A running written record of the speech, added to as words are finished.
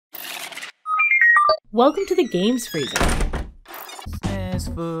Welcome to the Games Freezer.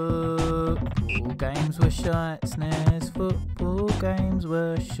 SNES football games were shite. SNES football games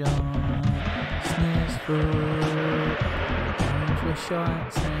were shite. SNES football games were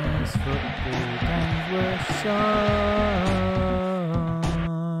shite. SNES football games were shite.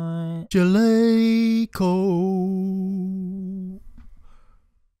 Jaleco.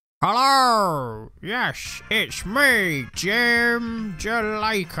 Hello! Yes, it's me, Jim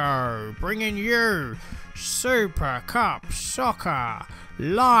Jaleco, bringing you Super Cup Soccer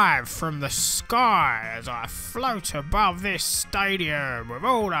live from the sky as I float above this stadium with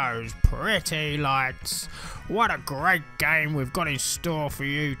all those pretty lights. What a great game we've got in store for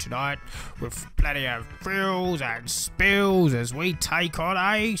you tonight, with plenty of thrills and spills as we take on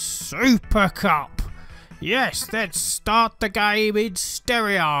a Super Cup. Yes, let's start the game in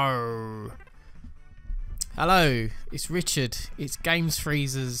stereo. Hello, it's Richard. It's Games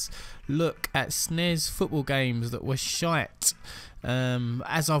Freezer's look at SNES football games that were shite.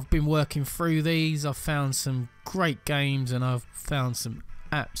 As I've been working through these, I've found some great games and I've found some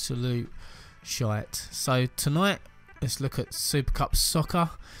absolute shite. So tonight, let's look at Super Cup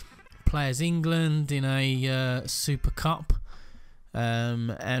Soccer. Play as England in a Super Cup.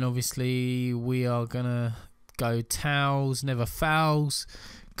 And obviously we are gonna go towels, never fouls,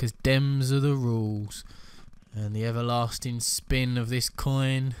 because dems are the rules. And the everlasting spin of this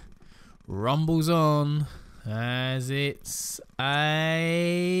coin rumbles on as it's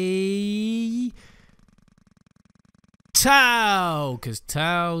a towel, because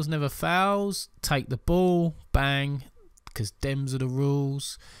towels never fouls. Take the ball, bang, because dems are the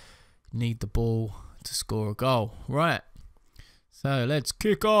rules. Need the ball to score a goal. Right. So let's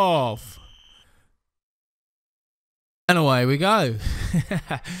kick off. And away we go.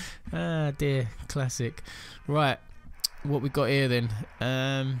 Ah dear, classic. Right, what we got here then?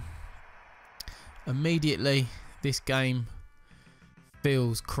 Immediately this game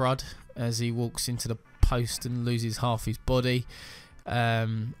feels crud as he walks into the post and loses half his body.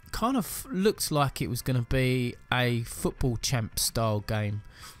 Kind of looks like it was going to be a football champ style game.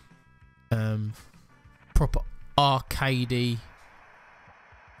 Proper arcadey,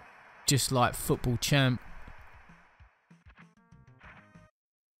 just like football champ.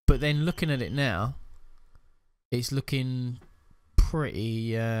 But then looking at it now, it's looking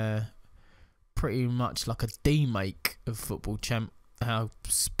pretty much like a demake of football champ. How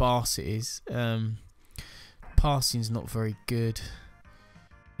sparse it is. Passing's not very good.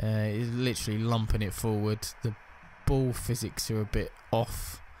 It's literally lumping it forward. The ball physics are a bit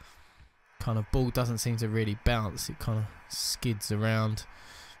off. Kind of ball doesn't seem to really bounce. It kind of skids around.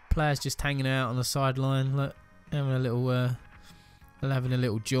 Players just hanging out on the sideline, look, having a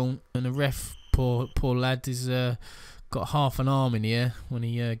little jaunt, and the ref, poor lad, is got half an arm in the air when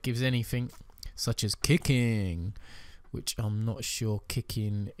he gives anything, such as kicking, which I'm not sure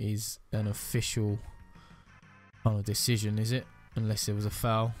kicking is an official kind of decision, is it? Unless there was a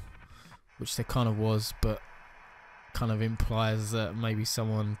foul, which there kind of was, but kind of implies that maybe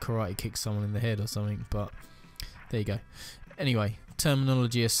someone karate kicked someone in the head or something. But there you go. Anyway,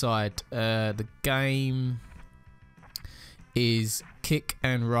 terminology aside, the game is kick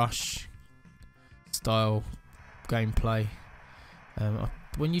and rush style gameplay.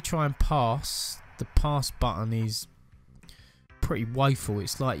 When you try and pass, the pass button is pretty woeful.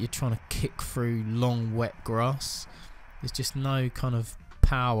 It's like you're trying to kick through long wet grass. There's just no kind of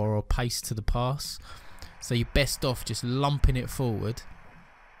power or pace to the pass, so you're best off just lumping it forward,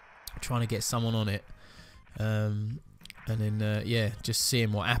 trying to get someone on it, and then yeah, just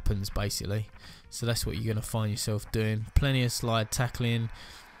seeing what happens basically. So that's what you're going to find yourself doing. Plenty of slide tackling,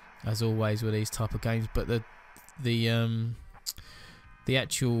 as always with these type of games, but the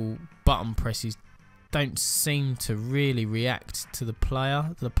actual button presses don't seem to really react to the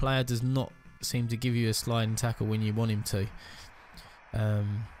player. The player does not seem to give you a sliding tackle when you want him to,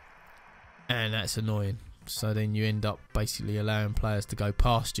 and that's annoying. So then you end up basically allowing players to go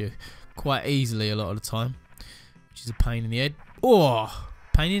past you quite easily a lot of the time, which is a pain in the head. Oh,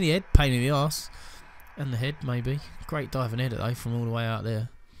 pain in the head, pain in the arse, and the head maybe. Great diving header though from all the way out there.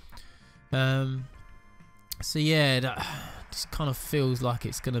 So yeah, that just kind of feels like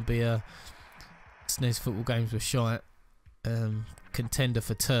it's going to be a SNES football games with shite contender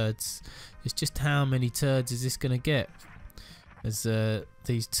for turds. It's just how many turds is this going to get? As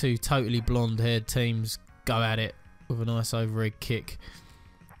these two totally blonde-haired teams go at it with a nice overhead kick.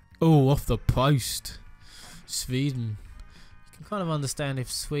 Oh, off the post. Sweden. You can kind of understand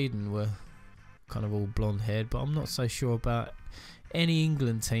if Sweden were kind of all blonde-haired, but I'm not so sure about any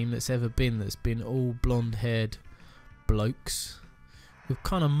England team that's been all blonde-haired blokes, with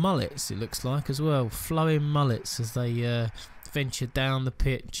kind of mullets, it looks like, as well, flowing mullets as they venture down the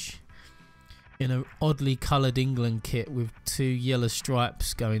pitch in an oddly coloured England kit with 2 yellow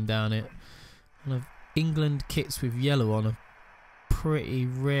stripes going down it. One of England kits with yellow on are pretty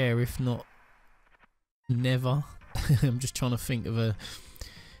rare, if not never. I'm just trying to think of a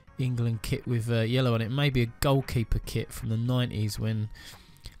England kit with yellow on it. Maybe a goalkeeper kit from the 90s when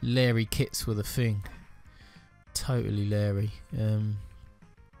Larry kits were the thing. Totally Larry.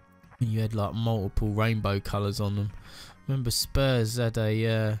 You had like multiple rainbow colours on them. Remember Spurs had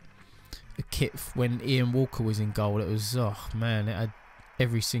a kit when Ian Walker was in goal. It was, oh man, it had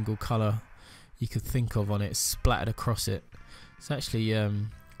every single colour you could think of on it, splattered across it. It's actually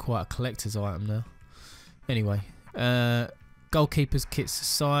quite a collector's item now. Anyway, goalkeepers kits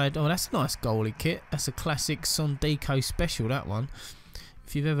aside. Oh, that's a nice goalie kit. That's a classic Sondeco special, that one.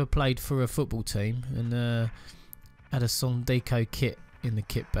 If you've ever played for a football team and had a Sondeco kit in the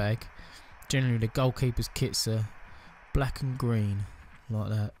kit bag, generally the goalkeepers kits are black and green, like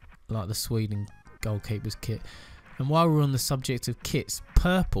that, like the Sweden goalkeepers kit. And while we're on the subject of kits,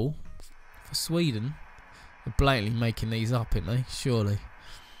 purple for Sweden, they're blatantly making these up, aren't they? Surely.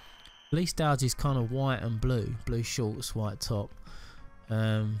 At least ours is kind of white and blue shorts, white top.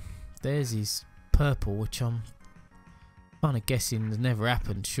 Theirs is purple, which I'm kind of guessing has never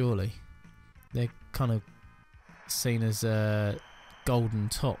happened. Surely, they're kind of seen as golden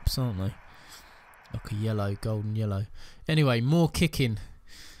tops, aren't they? Like a yellow, golden yellow. Anyway, more kicking.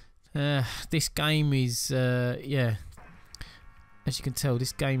 This game is, yeah, as you can tell,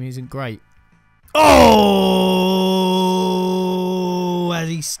 this game isn't great. Oh, as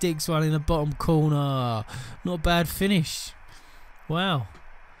he sticks one in the bottom corner. Not a bad finish. Wow.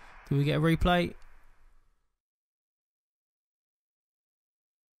 Do we get a replay?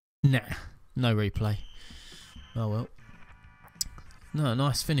 Nah, no replay. Oh well. No,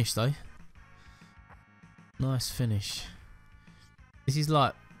 nice finish though. Nice finish. This is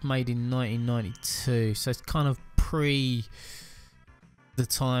like made in 1992, so it's kind of pre the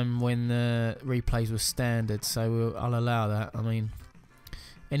time when the replays were standard, so I'll allow that. I mean,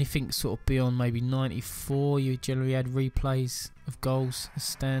 anything sort of beyond maybe 94, you generally had replays of goals as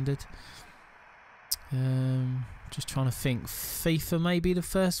standard. Just trying to think. FIFA may be the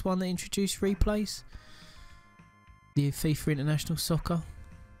first one that introduced replays. The FIFA International Soccer,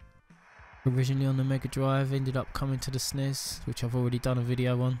 originally on the Mega Drive, ended up coming to the SNES, which I've already done a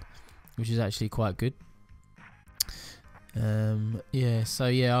video on, which is actually quite good. Yeah, so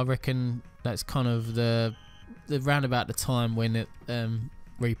yeah, I reckon that's kind of the round about the time when it,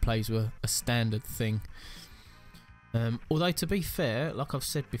 replays were a standard thing. Although to be fair, like I've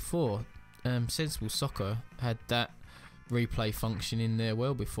said before, Sensible Soccer had that replay function in there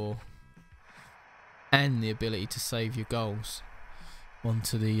well before, and the ability to save your goals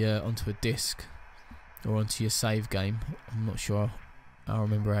onto the onto a disc or onto your save game. I'm not sure. I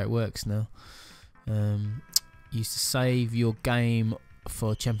remember how it works now. You used to save your game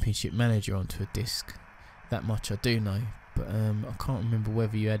for Championship Manager onto a disc. That much I do know, but I can't remember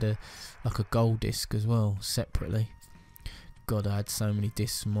whether you had a goal disc as well separately. God, I had so many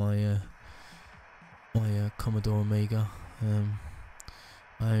discs in my my Commodore Amiga. I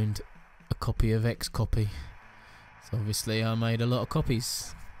owned a copy of X Copy, so obviously I made a lot of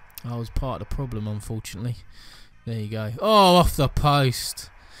copies. I was part of the problem, unfortunately. There you go. Oh, off the post.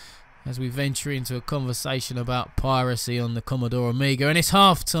 As we venture into a conversation about piracy on the Commodore Amiga, and it's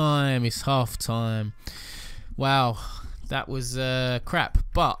half time. It's half time. Wow, that was crap,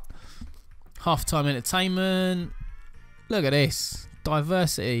 but half time entertainment. Look at this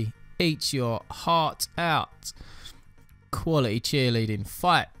diversity. Eat your heart out. Quality cheerleading.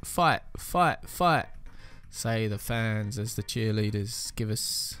 Fight, fight, fight, fight. Say the fans as the cheerleaders give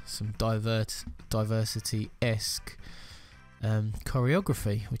us some diversity-esque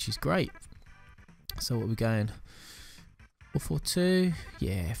choreography, which is great. So what are we going? 4-4-2?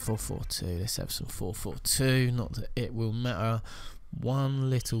 Yeah, 4-4-2. Let's have some 4-4-2. Not that it will matter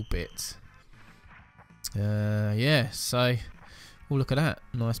one little bit. Yeah, so oh, look at that.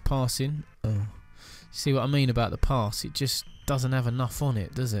 Nice passing. Oh. See what I mean about the pass? It just doesn't have enough on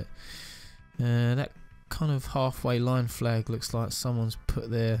it, does it? That kind of halfway line flag looks like someone's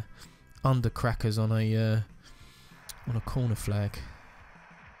put their undercrackers on a corner flag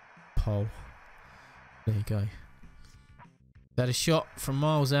pole. There you go. That a shot from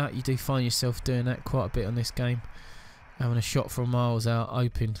miles out. You do find yourself doing that quite a bit on this game, having a shot from miles out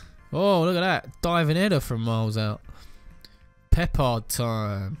open. Oh, look at that diving header from miles out. Peppard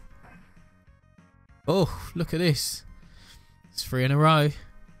time. Oh, look at this. It's 3 in a row.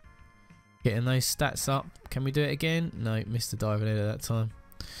 Getting those stats up. Can we do it again? No, missed the diving header that time.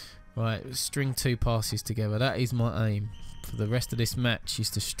 Right, string 2 passes together. That is my aim for the rest of this match, is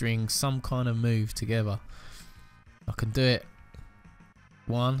to string some kind of move together. I can do it.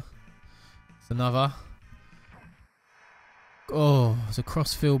 One. It's another. Oh, it's a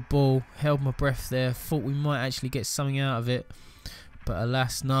crossfield ball. Held my breath there. Thought we might actually get something out of it. But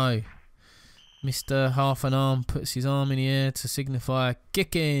alas, no. Mr. Half an Arm puts his arm in the air to signify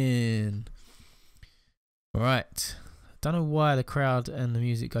kicking. Right. Don't know why the crowd and the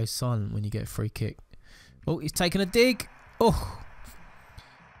music goes silent when you get a free kick. Oh, he's taking a dig. Oh.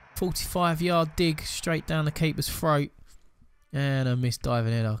 45-yard dig straight down the keeper's throat. And a missed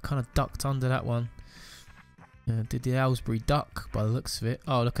diving header. Kind of ducked under that one. Did the Aylesbury duck by the looks of it.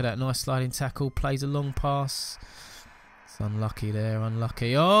 Oh, look at that. Nice sliding tackle. Plays a long pass. It's unlucky there.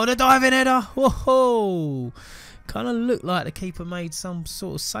 Unlucky. Oh, the diving header. Whoa. Kind of looked like the keeper made some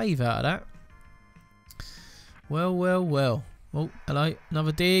sort of save out of that. Well, well, well. Oh, hello.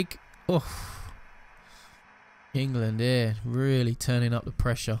 Another dig. Oh. England here. Really turning up the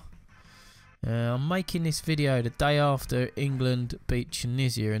pressure. I'm making this video the day after England beat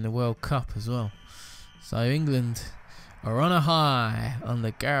Tunisia in the World Cup as well. So England are on a high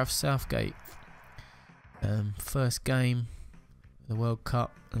under Gareth Southgate. First game of the World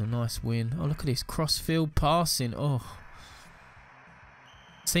Cup and a nice win. Oh, look at this crossfield passing. Oh.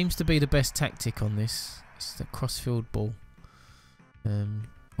 Seems to be the best tactic on this. It's the crossfield ball.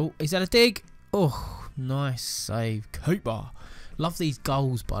 Oh, is that a dig? Oh, nice save. Keeper. Love these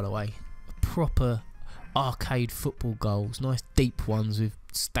goals, by the way. Proper arcade football goals. Nice deep ones with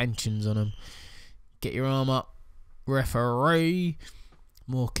stanchions on them. Get your arm up. Referee.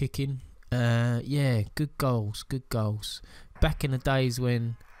 More kicking. Yeah, good goals. Good goals. Back in the days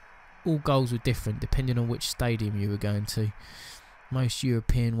when all goals were different depending on which stadium you were going to. Most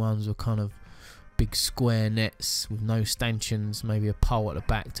European ones were kind of big square nets with no stanchions, maybe a pole at the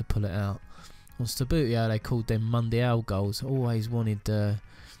back to pull it out. On Stabutio they called them Mundial goals. Always wanted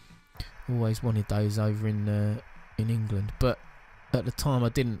those over in England, but at the time I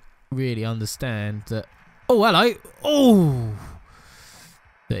didn't really understand that. Oh, hello. Oh,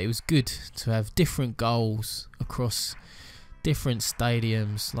 that it was good to have different goals across different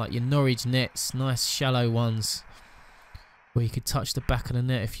stadiums, like your Norwich nets, nice shallow ones where you could touch the back of the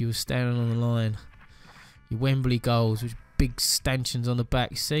net if you were standing on the line. Your Wembley goals with big stanchions on the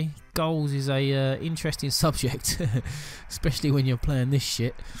back. See, goals is a interesting subject, especially when you're playing this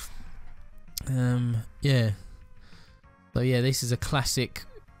shit. Yeah. So yeah, this is a classic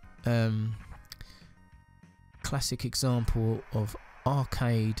example of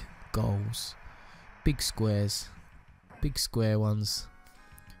arcade goals. Big squares, big square ones,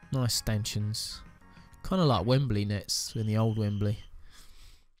 nice stanchions. Kind of like Wembley nets in the old Wembley.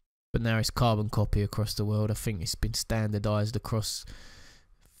 But now it's carbon copy across the world. I think it's been standardised across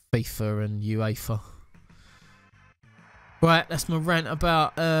FIFA and UEFA. Right, that's my rant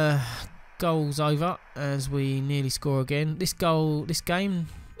about goals over as we nearly score again. This game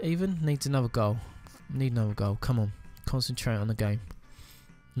even needs another goal. Need another goal. Come on, concentrate on the game,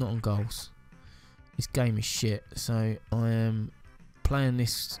 not on goals. This game is shit, so I am playing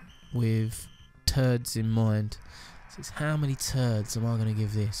this with turds in mind. So it's how many turds am I going to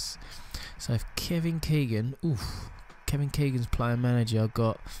give this? So if Kevin Keegan's playing manager, I've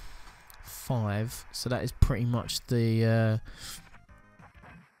got 5, so that is pretty much the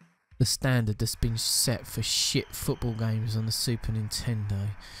standard that's been set for shit football games on the Super Nintendo.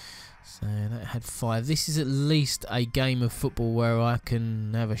 So that had 5. This is at least a game of football where I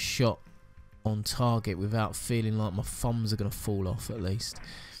can have a shot on target without feeling like my thumbs are going to fall off, at least.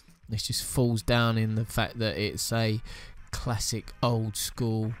 This just falls down in the fact that it's a classic old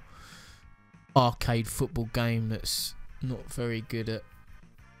school arcade football game that's not very good at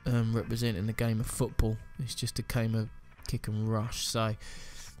representing the game of football. It's just a game of kick and rush. So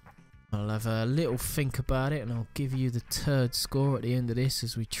I'll have a little think about it and I'll give you the turd score at the end of this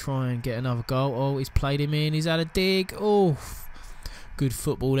as we try and get another goal. Oh, he's played him in, he's had a dig. Oh, good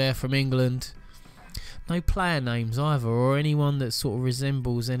football there from England. No player names either, or anyone that sort of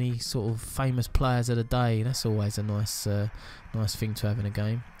resembles any sort of famous players of the day. That's always a nice thing to have in a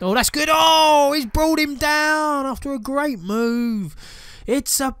game. Oh, that's good. Oh, he's brought him down after a great move.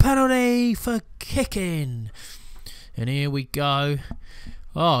 It's a penalty for kicking. And here we go.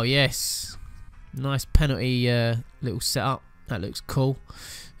 Oh, yes. Nice penalty little setup. That looks cool.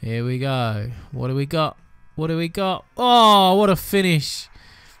 Here we go. What do we got? What do we got? Oh, what a finish.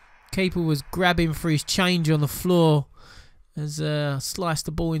 Keeper was grabbing for his change on the floor As sliced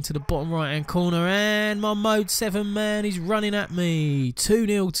the ball into the bottom right hand corner, and my Mode 7 man is running at me.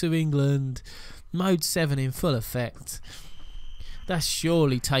 2-0 to England. Mode 7 in full effect. That's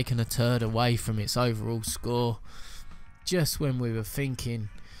surely taken a turd away from its overall score. Just when we were thinking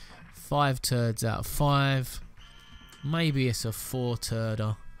 5 turds out of 5, maybe it's a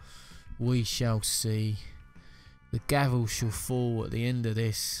 4-turder. We shall see. The gavel shall fall at the end of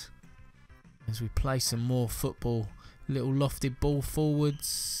this as we play some more football. Little lofted ball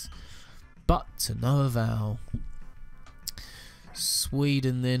forwards, but to no avail.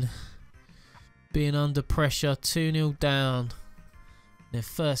 Sweden then being under pressure, 2-0 down. Their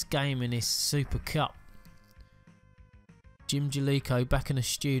first game in this Super Cup. Jim Jaleco back in the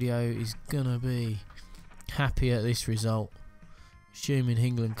studio is gonna be happy at this result, assuming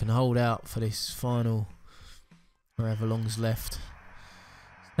England can hold out for this final, however long's left.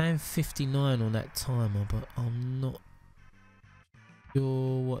 It's now 59 on that timer, but I'm not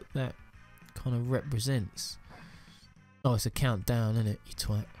sure what that kind of represents. Oh, it's a countdown, isn't it, you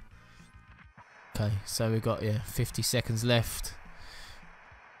twat? Okay, so we've got 50 seconds left.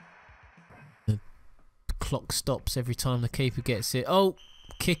 The clock stops every time the keeper gets it. Oh,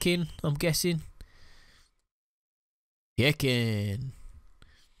 kicking, I'm guessing. Kicking.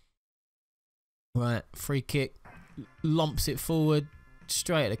 Right, free kick. Lumps it forward,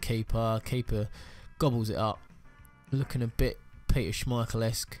 straight at the keeper. Keeper gobbles it up. Looking a bit Peter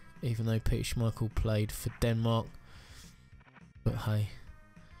Schmeichel-esque, even though Peter Schmeichel played for Denmark. But hey,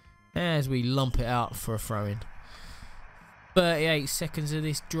 as we lump it out for a throw-in. 38 seconds of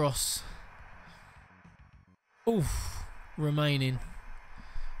this dross. Oof, remaining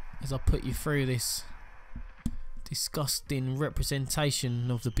as I put you through this disgusting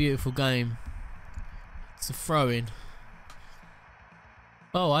representation of the beautiful game. It's a throw-in.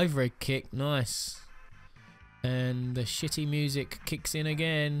 Oh, overhead kick, nice. And the shitty music kicks in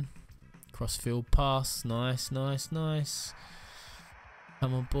again. Crossfield pass, nice, nice, nice.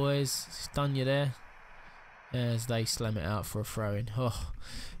 Come on, boys, it's done you there. As they slam it out for a throw-in. Oh,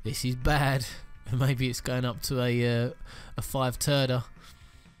 this is bad. Maybe it's going up to a 5-turder.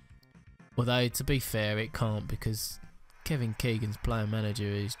 Although to be fair, it can't, because Kevin Keegan's player manager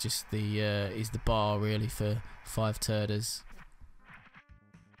is just the bar really for 5-turders.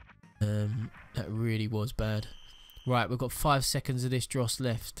 That really was bad. Right, we've got 5 seconds of this dross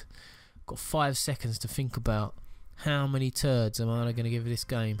left. Got 5 seconds to think about how many turds am I going to give this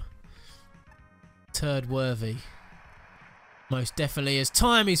game. Turd worthy. Most definitely, as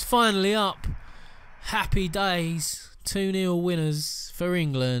time is finally up. Happy days. 2-0 winners for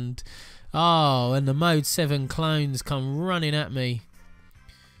England. Oh, and the Mode 7 clones come running at me.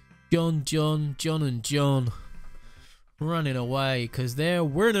 John and John running away because they're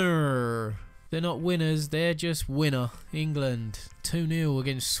winner. They're not winners, they're just winner. England 2-0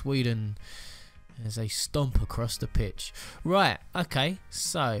 against Sweden as they stomp across the pitch. Right, okay,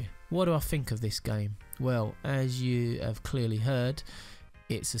 so what do I think of this game? Well, as you have clearly heard,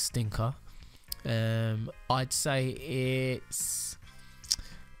 it's a stinker. I'd say it's,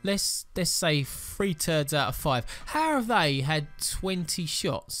 let's say 3 turds out of 5. How have they had 20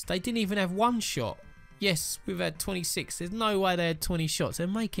 shots? They didn't even have 1 shot. Yes, we've had 26. There's no way they had 20 shots. They're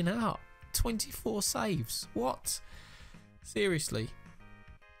making it up. 24 saves. What? Seriously.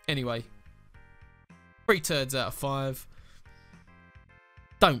 Anyway, 3 turds out of 5.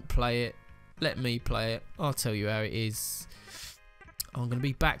 Don't play it. Let me play it. I'll tell you how it is. I'm going to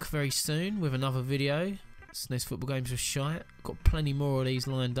be back very soon with another video. SNES football games with Shite. Got plenty more of these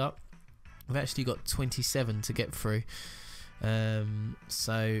lined up. I've actually got 27 to get through.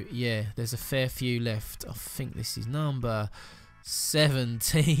 So yeah, there's a fair few left. I think this is number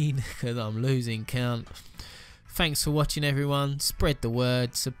 17 because I'm losing count. Thanks for watching, everyone. Spread the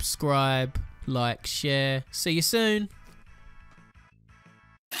word, subscribe, like, share. See you soon.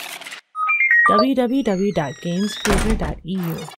 www.gamescruiser.eu